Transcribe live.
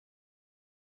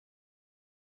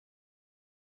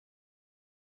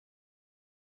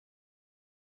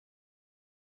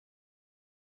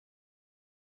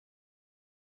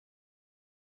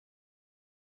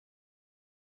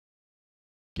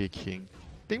Monkey King.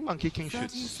 I think Monkey King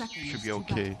should be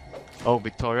okay. Oh,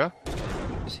 Victoria?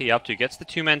 What's he up to? Gets the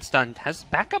two-man stun. Has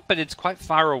backup, but it's quite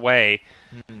far away.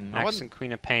 Max and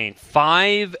Queen of Pain.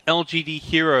 5 LGD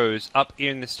heroes up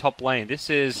in this top lane. This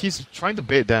is... He's trying to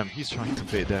bait them. He's trying to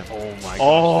bait them. Oh my gosh.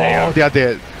 Oh, they are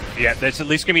dead. Yeah, there's at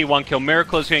least going to be 1 kill.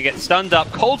 Miracle is going to get stunned up,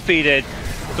 cold-feeded.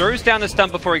 Throws down the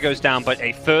stun before he goes down, but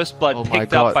a first blood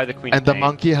picked up by the Queen and of Pain. And the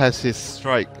Monkey has his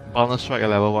strike, bonus strike at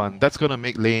level 1. That's going to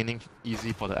make laning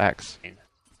easy for the Axe.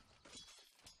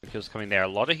 Kills coming there. A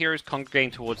lot of heroes congregating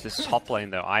towards this top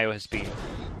lane, though. Io has been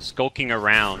skulking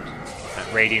around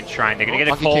at Radiant Shrine. They're going to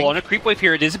get a call on a creep wave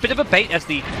here. It is a bit of a bait as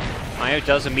the Io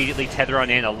does immediately tether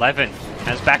on in. 11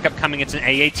 has backup coming. It's an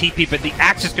AATP, but the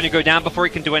Axe is going to go down before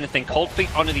he can do anything. Cold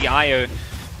Feet onto the Io.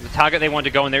 The target they want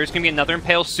to go, and there is going to be another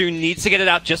Impale soon. Needs to get it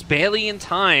out just barely in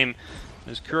time.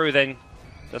 As Kuro then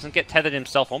doesn't get tethered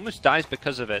himself. Almost dies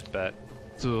because of it, but...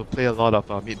 To play a lot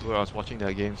of mid where I was watching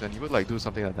their games, and you would like do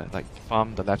something like that, like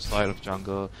farm the left side of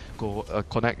jungle, go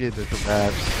connect it with the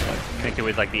webs. Connect it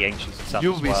with like the ancients and stuff.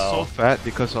 You'll be so fat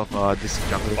because of this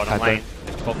jungling bottom pattern. lane.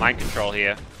 It's called mind control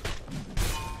here.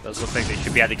 Does look like they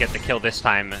should be able to get the kill this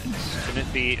time. It's going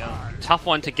to be a tough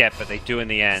one to get, but they do in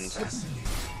the end.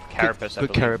 Carapace,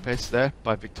 good Carapace there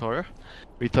by Victoria,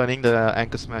 returning the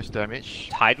anchor smash damage.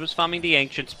 Tide was farming the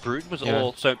ancients. Brood was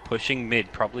also pushing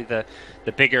mid, probably the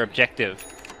bigger objective.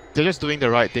 They're just doing the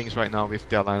right things right now with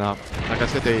their lineup. Like I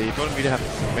said, they don't really have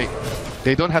to make.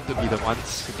 They don't have to be the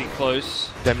ones to be close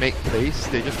that make plays.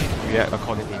 They just need to react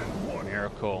accordingly.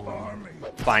 Miracle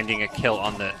finding a kill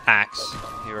on the Axe.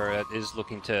 Hero is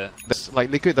looking to...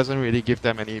 Like, Liquid doesn't really give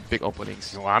them any big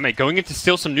openings. Ame going in to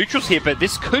steal some neutrals here, but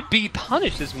this could be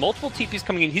punished. There's multiple TPs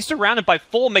coming in. He's surrounded by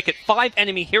 4, make it 5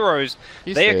 enemy heroes.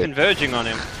 They are converging on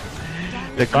him.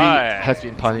 The green has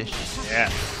been punished. Yeah.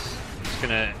 He's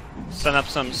gonna stun up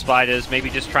some spiders, maybe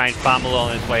just try and farm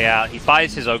along his way out. He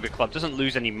buys his Ogre Club, doesn't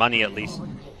lose any money at least.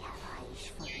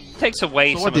 Takes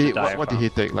away some of the dire what did he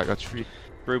take? Like a tree?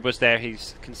 Brood was there.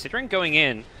 He's considering going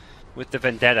in with the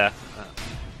Vendetta.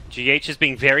 GH is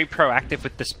being very proactive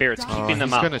with the spirits, keeping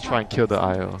them up. He's going to try and kill the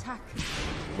IO.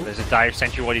 There's a dire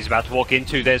sentry what he's about to walk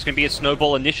into. There's going to be a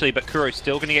snowball initially, but Kuro's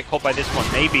still going to get caught by this one.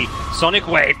 Maybe. Sonic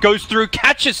Wave goes through,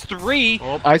 catches 3.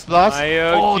 Oh, Ice Blast.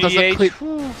 IO,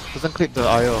 doesn't clip the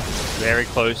IO. Very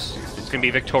close. It's going to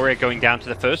be Victoria going down to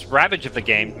the first Ravage of the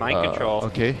game. Mind control.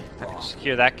 Okay.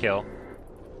 Secure that kill.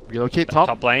 Relocate top.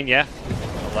 Top lane, yeah.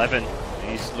 11.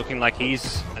 He's looking like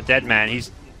he's a dead man.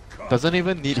 He's doesn't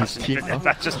even need his team. I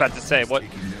was just about to say what.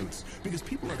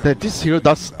 That this hero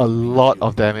does a lot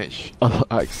of damage.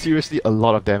 Like seriously, a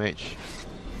lot of damage.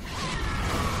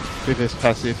 With his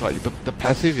passive, like the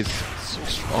passive is so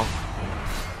strong.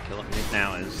 Kill him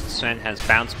now as Sven has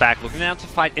bounced back, looking out to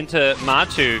fight into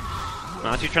Martu.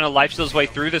 Martu trying to lifesteal his way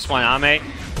through this one. Ame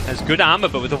has good armor,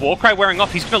 but with the Warcry wearing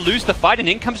off, he's going to lose the fight, and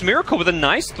in comes Miracle with a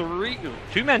nice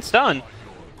 2-man stun.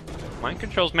 Mind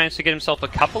Control's managed to get himself a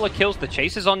couple of kills. The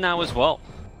chase is on now as well.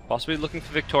 Possibly looking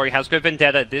for Victoria. Has go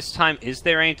Vendetta. This time, is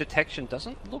there any detection?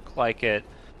 Doesn't look like it.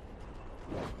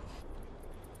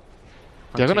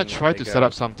 They're going to try to set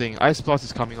up something. Ice Blast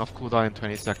is coming off cooldown in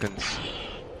 20 seconds.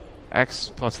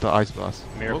 X plus the Ice Blast.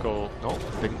 Miracle. Oh,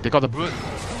 no, they got the Brood.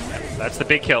 Yeah, that's the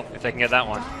big kill, if they can get that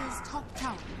one.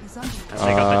 And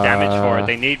they got the damage for it.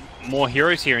 They need more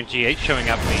heroes here, and GH showing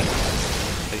up me.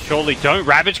 They surely don't.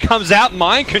 Ravage comes out,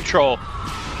 Mind Control.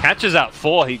 Catches out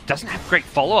 4. He doesn't have great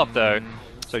follow-up though.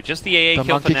 So just the AA kill for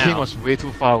now. The Monkey King was way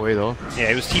too far away though. Yeah,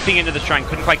 he was TPing into the shrine,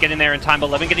 couldn't quite get in there in time.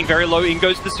 11 getting very low, in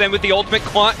goes the Sven with the ultimate,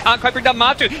 can't quite bring down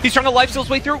Martu. He's trying to lifesteal his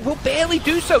way through, will barely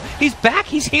do so. He's back,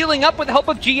 he's healing up with the help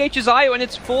of GH's IO, and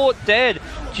it's 4 dead.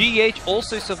 GH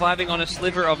also surviving on a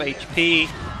sliver of HP.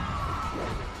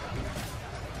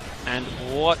 And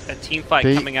what a team fight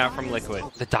coming out from Liquid.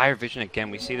 The dire vision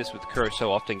again, we see this with Kuro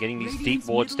so often, getting these deep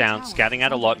wards down, scouting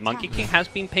out a lot. Monkey King has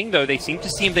been pinged though, they seem to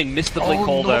see him, they missed the blink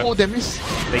hole though. They missed.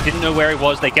 They didn't know where he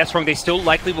was, they guessed wrong, they still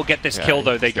likely will get this kill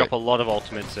though, they drop a lot of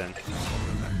ultimates in.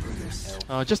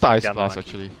 Just the Ice Blast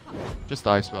actually. Just the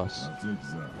Ice Blast.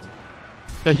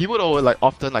 Yeah, he would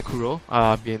often like Kuro,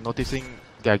 been noticing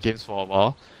their games for a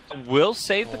while. Will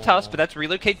save the tusk, but that's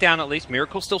relocate down at least.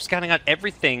 Miracle still scouting out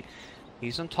everything.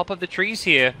 He's on top of the trees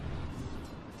here.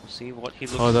 We'll see what he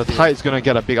looks like. Oh, the Tide is going to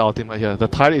get a big ultimate here. The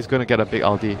Tide is going to get a big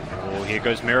ulti. Oh, here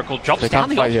goes Miracle. Drops down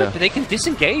the ultimate, but they can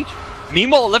disengage.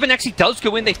 Meanwhile, 11 actually does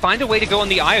go in. They find a way to go on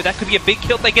the IO. That could be a big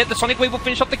kill. They get the Sonic Wave will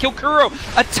finish off the kill. Kuro,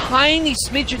 a tiny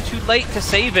smidgen too late to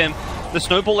save him. The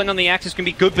snowball in on the Axe is going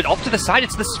to be good, but off to the side,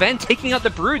 it's the Sven taking out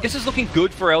the Brood. This is looking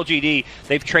good for LGD.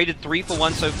 They've traded 3 for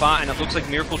 1 so far, and it looks like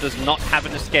Miracle does not have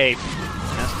an escape.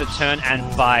 Has to turn and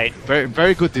fight.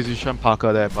 Very good decision,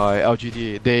 Parker, there by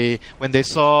LGD. When they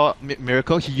saw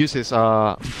Miracle, he used his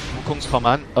Wukong's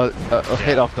command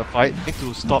ahead of the fight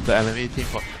to stop the enemy team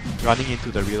from running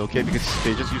into the relocate, because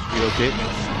they just use relocate.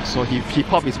 So he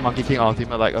popped his Monkey King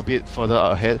ultimate like a bit further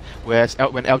ahead. Whereas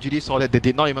when LGD saw that, they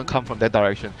did not even come from that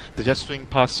direction. They just swing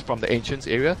past from the Ancients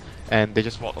area, and they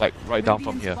just walk like right down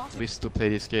from here. Wiz to play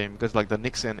this game, because like the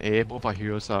Nyx and AA, both our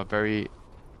heroes are very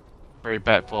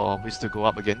bad for Wiz to go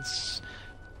up against.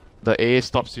 The AA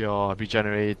stops your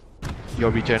regenerating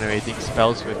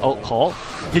spells with ult call.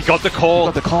 He got the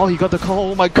call. He got the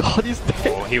call. Oh my god, he's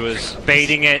dead. Oh, he was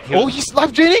baiting it. He's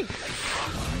life draining.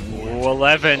 Oh,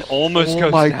 11 almost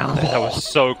goes down. That was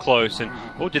so close. And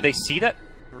oh, did they see that?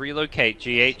 Relocate.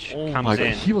 GH comes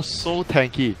in. He was so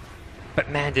tanky.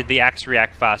 But man, did the Axe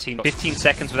react fast. 15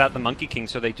 seconds without the Monkey King,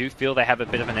 so they do feel they have a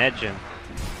bit of an edge. And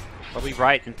probably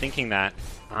right in thinking that.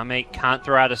 Ame can't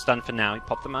throw out a stun for now. He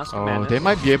popped the Mask of Madness. They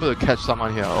might be able to catch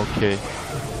someone here. Okay.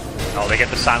 Oh, they get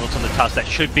the silence on the Tusk. That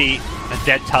should be a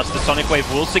dead Tusk. The Sonic Wave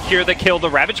will secure the kill. The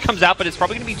Ravage comes out, but it's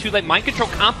probably going to be too late. Mind Control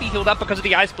can't be healed up because of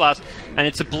the Ice Blast, and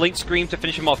it's a Blink Scream to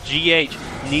finish him off. GH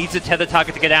needs a tether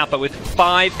target to get out, but with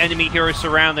 5 enemy heroes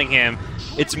surrounding him,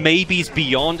 it's Maybe's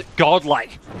beyond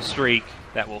godlike streak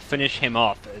that will finish him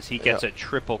off as he gets a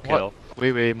triple kill.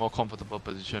 Way more comfortable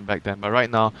position back then, but right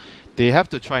now they have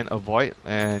to try and avoid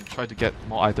and try to get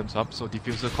more items up. So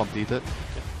Diffuser completed.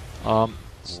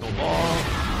 Snowball.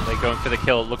 They going for the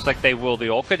kill. It looks like they will. The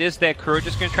Orchid is there. Kuro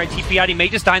just going to try TP out. He may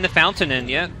just die in the fountain, and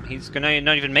yeah, he's going to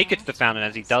not even make it to the fountain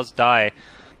as he does die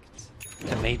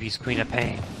to Maybe's Queen of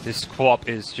Pain. This co-op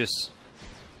is just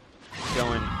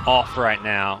going off right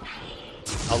now.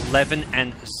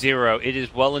 11-0. It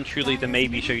is well and truly the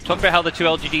Maybe show. You talk about how the two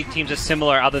LGD teams are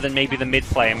similar other than maybe the mid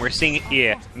play, and we're seeing it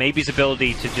here. Maybe's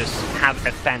ability to just have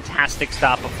a fantastic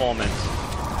star performance.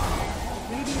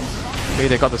 Okay,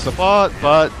 they got the support,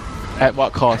 but at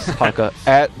what cost, Parker?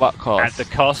 At what cost? At the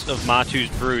cost of Matu's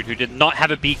Brood, who did not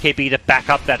have a BKB to back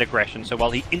up that aggression. So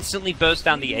while he instantly burst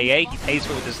down the AA, he pays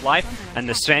for it with his life, and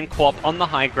the Sven co-op on the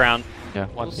high ground. Yeah,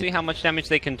 we'll see how much damage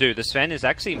they can do. The Sven is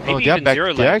actually maybe even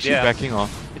zero. They're actually backing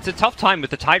off. It's a tough time with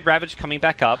the Tide Ravage coming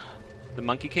back up. The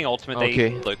Monkey King ultimate,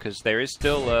 because there is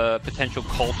still a potential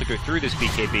call to go through this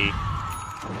BKB.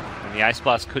 And the Ice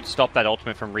Blast could stop that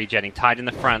ultimate from regenning. Tide in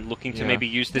the front, looking to maybe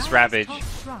use this Ravage.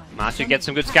 Matu gets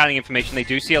some good scouting information. They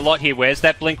do see a lot here. Where's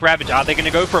that Blink Ravage? Are they going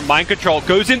to go for a Mind Control?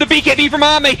 Goes in the BKB from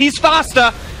Ame. He's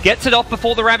faster. Gets it off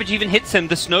before the Ravage even hits him.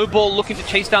 The Snowball looking to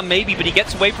chase down Maybe, but he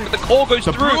gets away from it. The call goes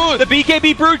through. Brood. The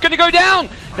BKB Brood going to go down.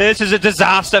 This is a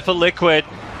disaster for Liquid.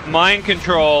 Mind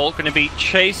Control going to be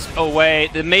chased away.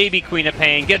 The Maybe Queen of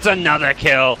Pain gets another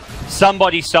kill.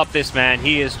 Somebody stop this man.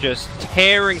 He is just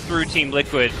tearing through Team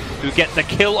Liquid, who get the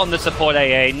kill on the support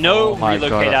AA. No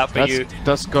relocate out for you.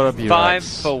 That's gotta be 5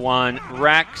 for 1.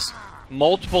 Rax,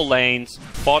 multiple lanes,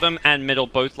 bottom and middle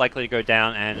both likely to go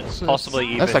down, and possibly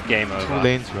even that's like game over. 2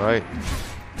 lanes, right?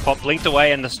 Pop blinked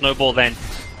away, and the Snowball then...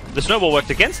 The Snowball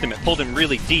worked against him. It pulled him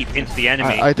really deep into the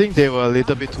enemy. I think they were a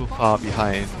little bit too far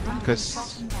behind,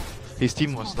 because his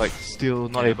team was like still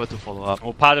not able to follow up.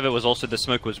 Well, part of it was also the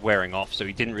smoke was wearing off, so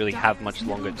he didn't really have much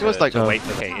longer to wait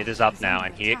for. Okay, it is up now,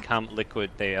 and here come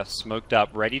Liquid. They are smoked up,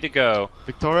 ready to go.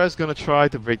 Victoria is gonna try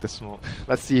to break the smoke.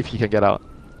 Let's see if he can get out.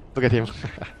 Look at him.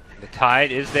 The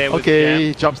Tide is there with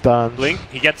Jam. Job's done. Blink,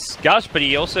 he gets Gush, but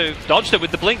he also dodged it with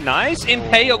the Blink. Nice.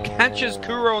 Impale catches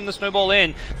Kuro on the Snowball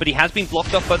in, but he has been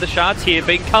blocked off by the shards here.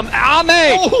 But come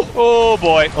Ame! Oh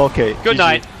boy. Okay. Good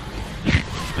night.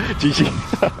 GG.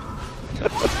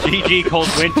 GG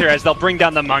calls Winter as they'll bring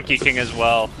down the Monkey King as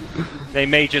well. They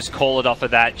may just call it off of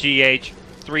that. GH,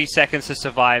 3 seconds to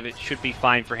survive. It should be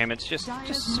fine for him. It's just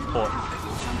support.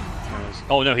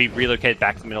 Oh no, he relocated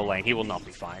back to the middle lane. He will not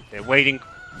be fine. They're waiting.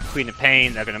 Queen of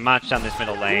Pain, they're going to march down this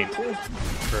middle lane.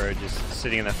 For just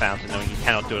sitting in the fountain knowing he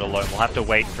cannot do it alone. We'll have to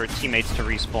wait for teammates to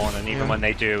respawn, and even when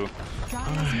they do...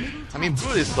 I mean,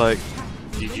 Brood is like...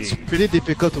 GG. It's pretty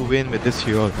difficult to win with this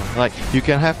hero. Like, you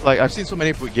can have, like, I've seen so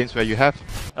many Brood games where you have...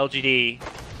 LGD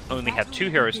only have 2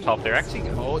 heroes top. They're actually...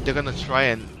 Oh, they're going to try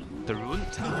and... The rune?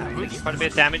 Quite a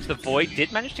bit of damage. The Void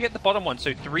did manage to get the bottom one,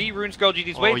 so 3 runes go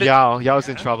LGD's way. Yao's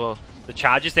in trouble. The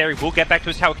charge is there. He will get back to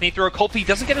his tower. Can he throw a cold feed? He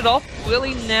doesn't get it off. Will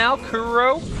he now?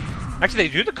 Kuro? Actually,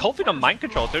 they do the cold feed on Mind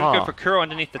Control. They're going to go for Kuro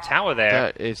underneath the tower there.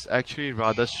 That is actually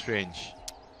rather strange.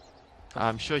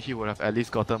 I'm sure he would have at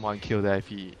least gotten 1 kill there if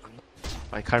he...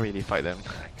 I can't really fight them.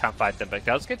 Can't fight them, but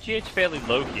let's get GH fairly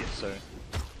low here, so...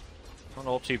 Not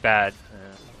all too bad.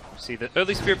 See, the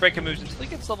early Spirit Breaker moves until he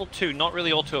gets level 2. Not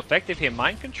really all too effective here.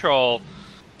 Mind Control...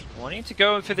 Wanting to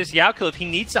go for this Yao kill if he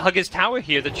needs to hug his tower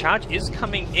here. The charge is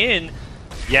coming in.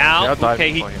 Yao, They're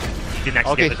okay, he diving for him. didn't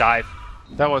actually get the dive.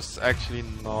 That was actually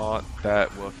not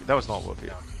that worth it. That was not worth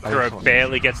it. Kuro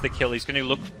barely gets the kill. He's going to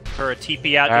look for a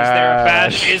TP out. Is there a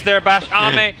bash? Is there a bash?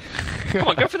 Ame! Come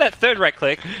on, go for that third right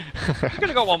click. He's going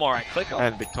to go one more right click. Oh.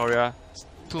 And Victoria,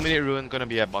 2-minute rune gonna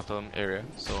be at bottom area,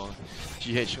 so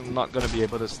GH not gonna be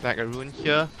able to snag a rune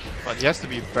here, but he has to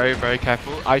be very, very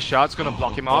careful. Ice Shard's gonna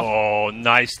block him off. Oh,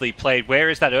 nicely played. Where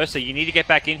is that Ursa? You need to get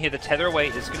back in here. The tether away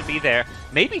is gonna be there.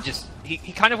 Maybe just, he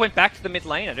kind of went back to the mid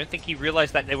lane. I don't think he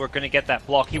realized that they were gonna get that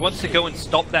block. He wants to go and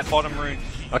stop that bottom rune.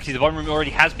 Actually, the bottom rune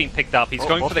already has been picked up. He's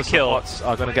going for the kill. Both supports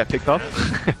are gonna get picked up.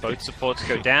 Both supports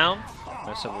go down.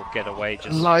 Ursa will get away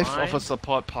just Life fine. of a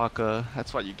support, Parker.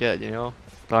 That's what you get, you know?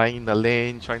 Dying in the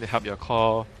lane, trying to help your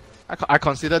core. I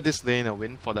consider this lane a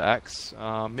win for the Axe.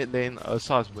 Mid lane,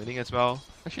 Ursa is winning as well.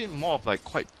 Actually, more of like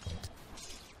quite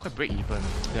break even.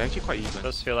 They're actually quite even. It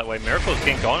does feel that way. Miracle's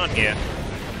getting gone on here.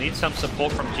 Need some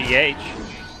support from GH.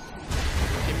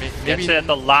 Gets it at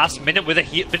the last minute with a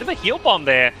bit of a heal bomb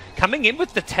there. Coming in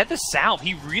with the tether salve.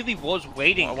 He really was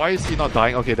waiting. Why is he not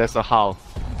dying? Okay, there's a Howl.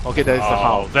 Okay, there's the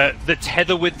Howl. The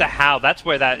tether with the Howl. That's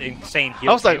where that insane heal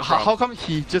I was like, came from. how come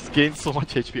he just gained so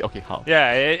much HP? Okay, Howl.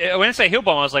 Yeah, when I say heal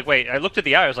bomb, I was like, wait. I looked at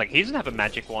the eye. I was like, he doesn't have a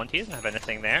magic wand. He doesn't have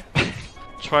anything there.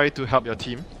 Try to help your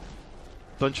team.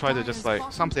 Don't try to just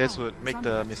like, some players would make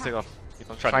the mistake of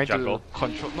trying to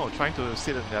control. No, trying to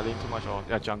sit in their lane too much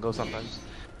or jungle sometimes.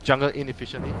 Jungle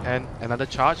inefficiently. And another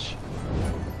charge.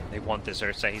 They want this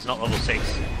Ursa. He's not level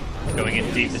 6. Going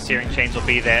in deep. The Searing Chains will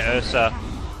be there. Ursa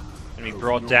going to be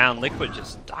brought down. Liquid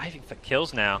just diving for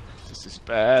kills now. This is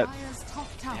bad.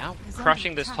 Now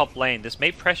crushing this top lane. This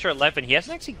may pressure 11. He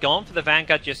hasn't actually gone for the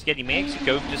Vanguard just yet. He may actually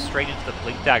go just straight into the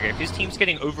Blink Dagger. If his team's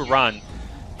getting overrun,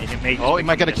 and it may just he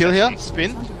might get a kill here.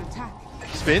 Spin.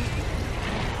 Spin.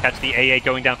 Catch the AA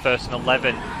going down first, and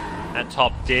 11 at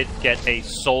top did get a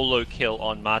solo kill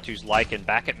on Matu's Lycan.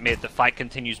 Back at mid, the fight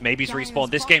continues. Maybe's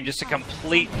respawned. This game just a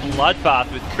complete bloodbath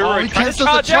with Kuro trying to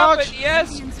charge out, but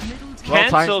yes!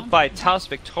 Cancelled by Tuss.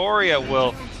 Victoria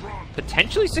will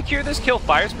potentially secure this kill.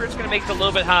 Fire Spirit's going to make it a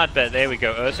little bit hard, but there we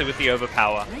go. Ursa with the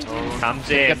overpower. Comes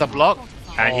in. Get the block.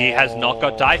 And he has not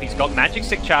got dive. He's got magic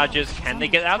stick charges. Can they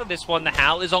get out of this one? The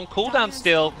Howl is on cooldown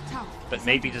still, but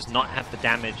maybe does not have the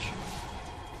damage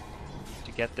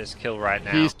to get this kill right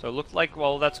now. So it looked like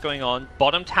while that's going on,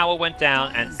 bottom tower went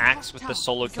down, and Axe with the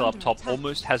solo kill up top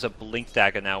almost has a Blink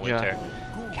Dagger now, Winter.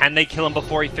 Yeah. Can they kill him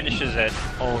before he finishes it?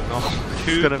 Oh no.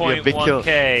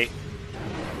 2.1k.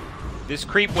 This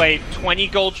creep wave, 20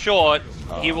 gold short.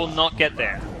 He will not get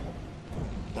there.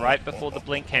 Right before the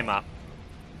blink came up.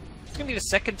 It's going to be the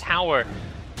second tower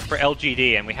for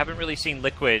LGD, and we haven't really seen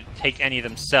Liquid take any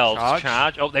themselves.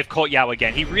 Charge. Oh, they've caught Yao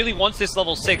again. He really wants this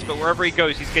level 6, but wherever he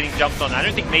goes, he's getting jumped on. I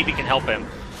don't think maybe can help him.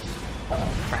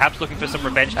 Perhaps looking for some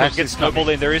revenge to get snowballed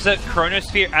in. There is a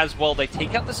Chronosphere as well. They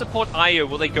take out the support Io.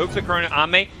 Will they go for the Chrono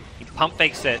Ame? He pump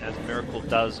fakes it as Miracle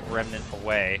does Remnant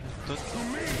away.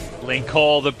 Blink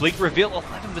call, the blink reveal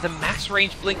 11 with a max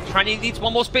range blink. Needs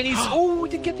one more spin. Oh, he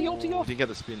didn't get the ulti off. Didn't get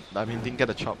the spin. I mean, didn't get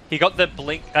the chop. He got the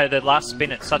blink, the last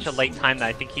spin at such a late time that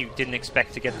I think he didn't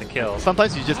expect to get the kill.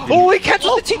 Sometimes you just. Oh, he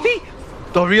cancelled the TP.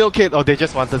 The real kid. Oh, they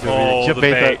just wanted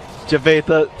to.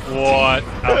 Javated. What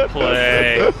a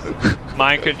play!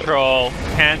 Mind control,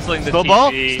 canceling the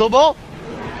TP. Snowball.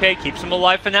 Okay, keeps him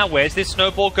alive for now. Where's this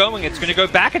snowball going? It's going to go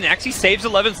back and actually saves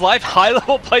 11's life.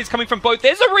 High-level plays coming from both.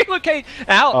 There's a relocate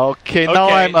out. Okay, now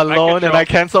I'm alone and I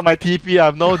cancel my TP. I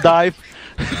have no dive.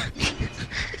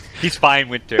 He's fine,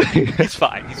 Winter. He's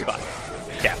fine. He's fine.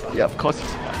 Yeah, of course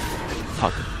he's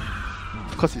fine.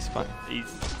 Of course he's fine.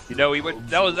 You know, he went.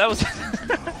 That was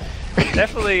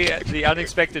definitely the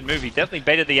unexpected move. He definitely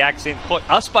baited the axe in, caught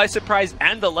us by surprise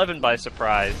and 11 by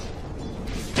surprise.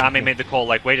 Ame made the call,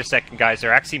 like, wait a second, guys,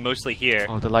 they're actually mostly here.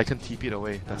 Oh, the Lycan TP'd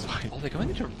away, that's why. Oh, they're going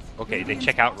into... Okay, they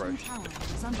check out Roche.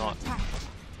 Not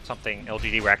something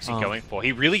LGD were actually going for.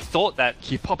 He really thought that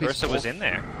Ursa was in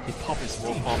there. He popped his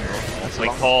wolf bomb, bro. That's like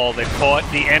call, they caught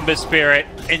the Ember Spirit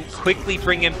and quickly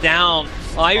bring him down.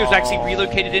 Io's actually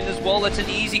relocated in as well. That's an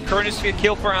easy Chronosphere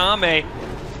kill for Ame.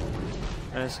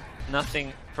 There's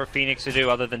nothing for Phoenix to do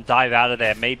other than dive out of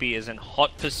there. Maybe is in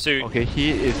hot pursuit. Okay,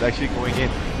 he is actually going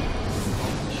in.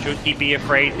 Should he be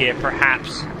afraid here?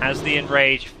 Perhaps. Has the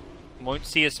Enrage. Won't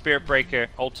see a Spirit Breaker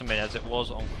ultimate as it was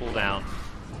on cooldown.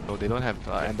 So they don't have,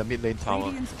 and the mid lane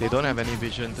tower, they don't have any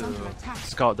vision to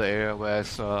scout the area,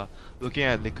 whereas looking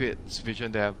at Liquid's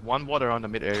vision, they have one ward around the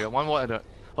mid area, one ward at the...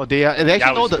 Oh, they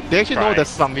actually know there's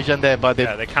some vision there, but they...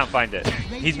 Yeah, they can't find it.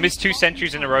 He's missed 2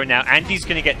 sentries in a row now, and he's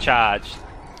going to get charged.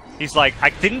 He's like, I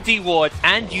didn't D-ward,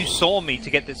 and you saw me to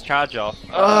get this charge off.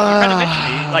 You kind of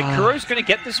mentioned it. Like, Kuro's going to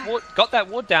get this ward, got that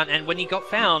ward down, and when he got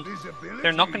found,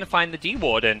 they're not going to find the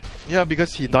D-ward. And yeah,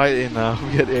 because he died in a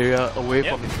weird area away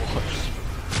from his ward.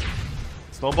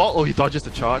 Snowball? Oh, he dodges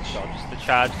the charge. Dodges the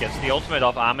charge, gets the ultimate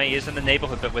off. Ame is in the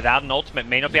neighborhood, but without an ultimate,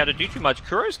 may not be able to do too much.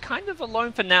 Kuro's kind of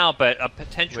alone for now, but a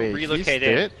potential relocate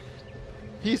in.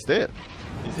 He's dead.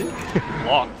 Is he?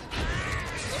 Locked.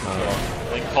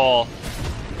 Blink call.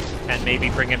 And maybe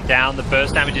bring him down. The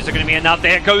burst damages are going to be enough.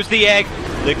 There goes the egg.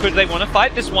 Liquid, they want to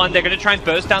fight this one. They're going to try and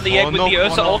burst down the egg with the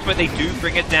Ursa ultimate. They do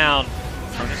bring it down.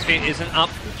 Chronosphere isn't up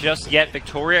just yet.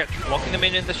 Victoria locking them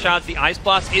in the shards. The Ice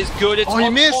Blast is good. It's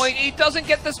on point. He doesn't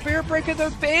get the Spirit Breaker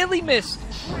though. Barely missed.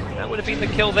 That would have been the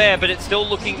kill there, but it's still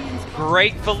looking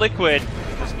great for Liquid.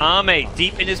 As Ame,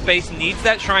 deep in his base, needs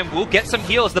that shrine. Will get some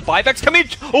heals. The buybacks come in.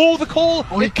 Oh, the call.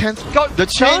 Oh, he can't. Got the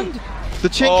chain. The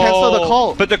chain cancelled the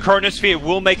call. But the Chronosphere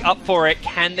will make up for it.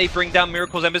 Can they bring down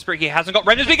Miracle's Ember Spirit? He hasn't got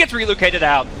Renders, but he gets relocated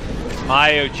out.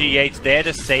 Mayo G8's there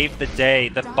to save the day.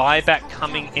 The buyback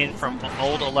coming in from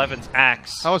Old 11's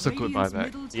Axe. That was a good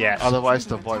buyback. Yes. Otherwise,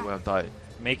 the Void would have died.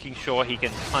 Making sure he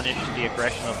can punish the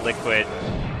aggression of Liquid.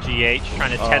 GH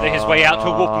trying to tether his way out to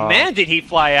a wolf. Man, did he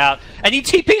fly out. And he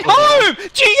TP'd home!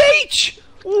 GH!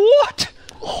 What?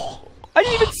 I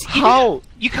didn't even see. How?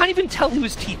 You can't even tell he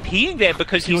was TPing there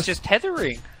because he's just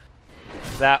tethering.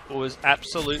 That was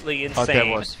absolutely insane.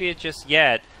 Atmosphere just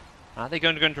yet. Are they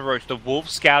going to roach? The wolf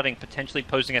scouting potentially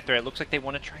posing a threat. It looks like they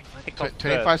want to try and find the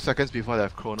 25 seconds before they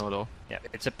have Chrono though. Yeah,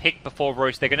 it's a pick before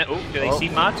roast. They're going to. Oh, do they see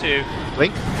Matu?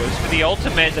 Blink goes for the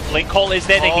ultimate. The blink call is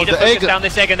there. They need to focus down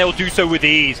this egg, and they will do so with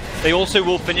ease. They also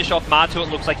will finish off Matu. It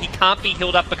looks like he can't be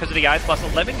healed up because of the Ice Blast.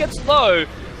 11 gets low.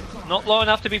 Not low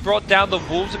enough to be brought down. The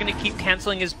Wolves are going to keep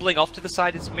cancelling his blink. Off to the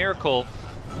side is Miracle.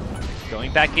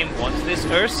 Going back in wants this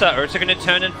Ursa. Ursa going to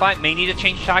turn and fight. May need to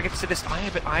change targets to this Io,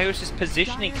 but Io's just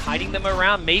positioning, kiting them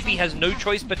around. Maybe has no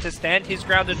choice but to stand his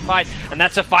ground and fight. And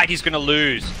that's a fight he's going to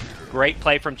lose. Great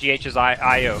play from GH's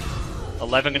Io.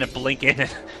 11 going to blink in.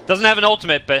 Doesn't have an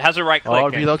ultimate, but has a right click. Oh,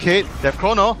 relocate. They have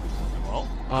Chrono. Well,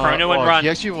 Chrono and run. He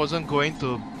actually wasn't going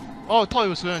to... Oh, I thought he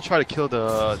was going to try to kill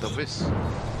the Wisp.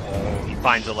 He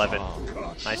finds 11.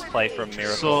 Nice play from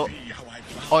Miracle. So,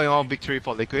 all in all, victory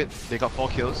for Liquid. They got 4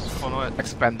 kills. Chrono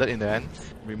expanded in the end.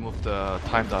 Removed the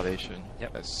time dilation.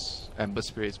 Yep. As Ember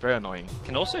Spirit is very annoying.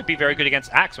 Can also be very good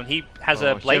against Axe when he has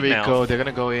a blade Here we mail. go. They're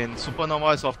gonna go in.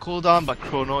 Supernova is off cooldown, but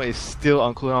Chrono is still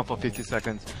on cooldown for 50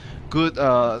 seconds. Good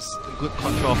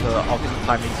control of the ultimate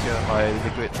timings here by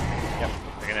Liquid. Yep.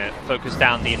 They're gonna focus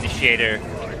down the initiator,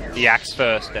 the Axe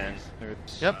first, and.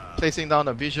 Yep, placing down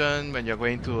a vision when you're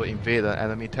going to invade an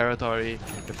enemy territory.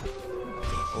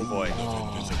 Oh boy.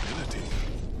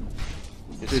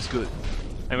 This is good.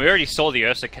 And we already saw the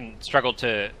Ursa can struggle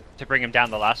to bring him down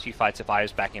the last few fights. If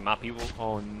Io's backing him up, he will.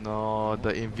 Oh no,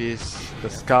 the Invis, the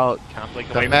Scout, can't blink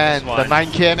the away man, with this one.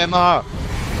 the 9k MMR.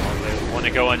 Want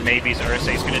to go on maybe's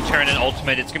Ursa. He's going to turn an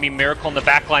ultimate. It's going to be Miracle in the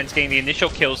backlines getting the initial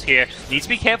kills here. Needs to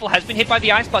be careful. Has been hit by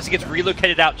the Ice Blast. He gets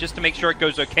relocated out just to make sure it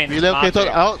goes okay. Relocated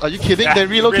out? Are you kidding? Yeah, they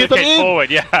relocated in?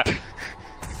 Forward, yeah.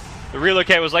 The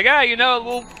relocate was like, you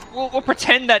know, we'll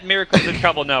pretend that Miracle's in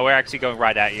trouble. No, we're actually going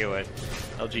right at you. And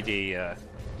LGD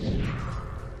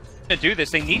to do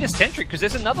this, they need a sentry because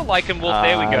there's another Lycan Wolf.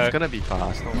 There we go. It's gonna be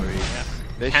fast. Don't worry.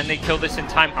 Yeah. Can they kill this in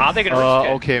time? Are they going to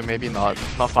risk it? Okay, maybe not.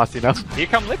 Not fast enough. Here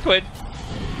come Liquid.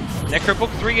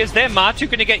 Necrobook 3 is there. Matu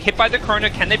going to get hit by the Chrono.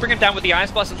 Can they bring him down with the Ice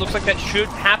Blast? It looks like that should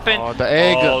happen. Oh, the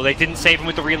egg. Oh, they didn't save him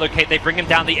with the relocate. They bring him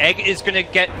down. The egg is going to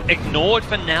get ignored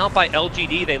for now by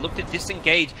LGD. They look to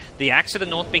disengage. The Axe to the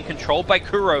north being controlled by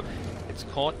Kuro. It's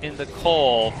caught in the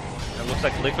call. It looks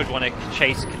like Liquid want to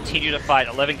chase, continue to fight.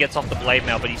 11 gets off the blade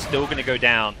mail, but he's still going to go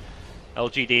down.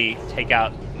 LGD take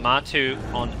out Matu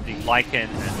on the Lycan,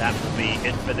 and that will be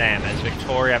it for them as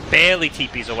Victoria barely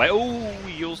TPs away. Oh,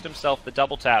 he used himself the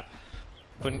double tap.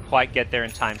 Couldn't quite get there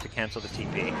in time to cancel the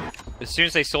TP. As soon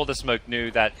as they saw the smoke,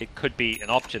 knew that it could be an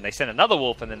option. They sent another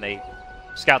wolf, and then they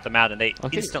scout them out, and they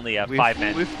instantly have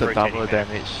 5-men with the double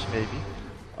damage, maybe.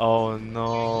 Oh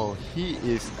no, he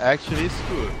is actually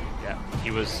screwed. Yeah, he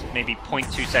was maybe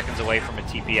 0.2 seconds away from a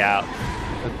TP out.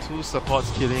 The 2 supports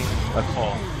killing a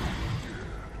call.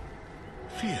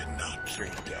 Fear not,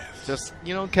 death. Just,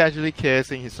 you know, casually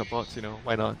casing his supports, you know,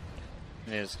 why not?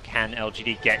 Can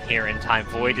LGD get here in time?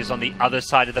 Void is on the other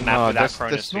side of the map without Chronosphere.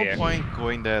 There's no point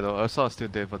going there though. Ursa is still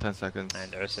there for 10 seconds.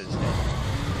 And Ursa's dead.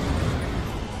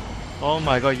 Oh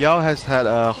my god, Yao has had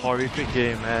a horrific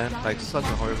game, man. Like, such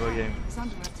a horrible game.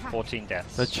 14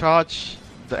 deaths. The charge,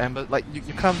 the Ember, like, you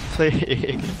can't play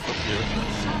against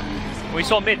We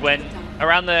saw mid when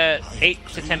around the 8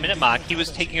 to 10 minute mark, he was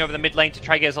taking over the mid lane to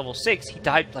try to get his level 6. He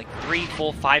died like 3,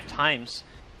 4, 5 times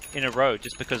in a row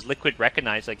just because Liquid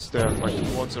recognized like There are like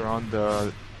wards around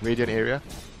the Radiant area.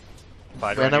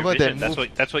 whenever they move,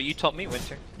 that's what you taught me,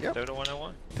 Winter. Yep. Dota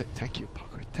 101. Thank you,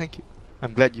 Parker. Thank you.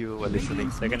 I'm glad you were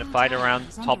listening. They're gonna fight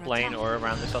around top lane or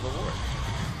around this other ward.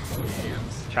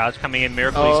 Charge coming in,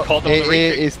 Miracle. He's caught them on the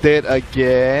retreat. is dead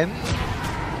again.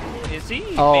 Is he?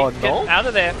 Oh, Maybe no. get out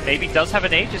of there. Maybe does have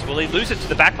an Aegis. Will he lose it to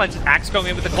the backlines? Axe going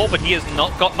in with the call, but he has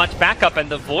not got much backup, and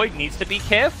the Void needs to be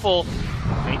careful.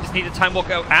 He just need a time walk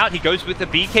out. He goes with the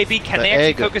BKB. Can they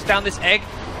actually focus down this egg?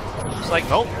 It's like,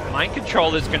 nope. Mind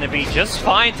Control is going to be just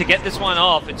fine to get this one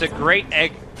off. It's a great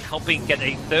egg, helping get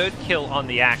a 3rd kill on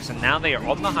the Axe, and now they are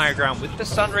on the higher ground with the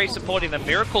Sunray supporting them.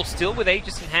 Miracle still with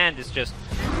Aegis in hand is just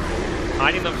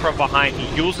hiding them from behind.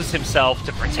 He uses himself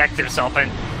to protect himself,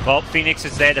 and well, Phoenix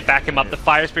is there to back him up. The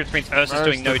Fire Spirit means Ursa's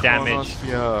doing no damage.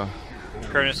 Yeah.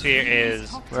 Chronosphere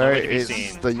is Where nowhere to be is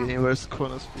seen. the universe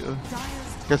Chronosphere?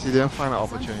 Because he didn't find an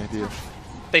opportunity.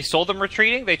 They saw them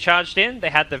retreating, they charged in, they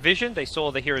had the vision, they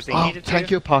saw the heroes they needed to. Thank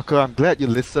you, Parker. I'm glad you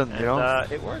listened, And, you know?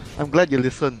 it worked. I'm glad you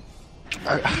listened.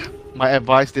 My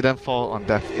advice didn't fall on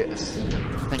deaf ears.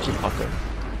 Thank you, Parker.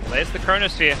 There's the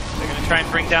Chronosphere. They're going to try and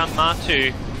bring down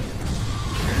Martu.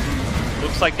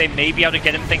 Looks like they may be able to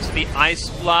get him thanks to the Ice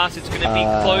Blast. It's going to be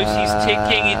close. He's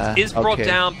ticking. It is brought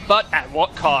down, but at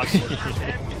what cost?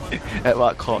 At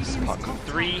what cost, Parker?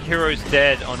 3 heroes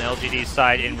dead on LGD's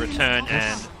side in return,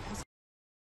 and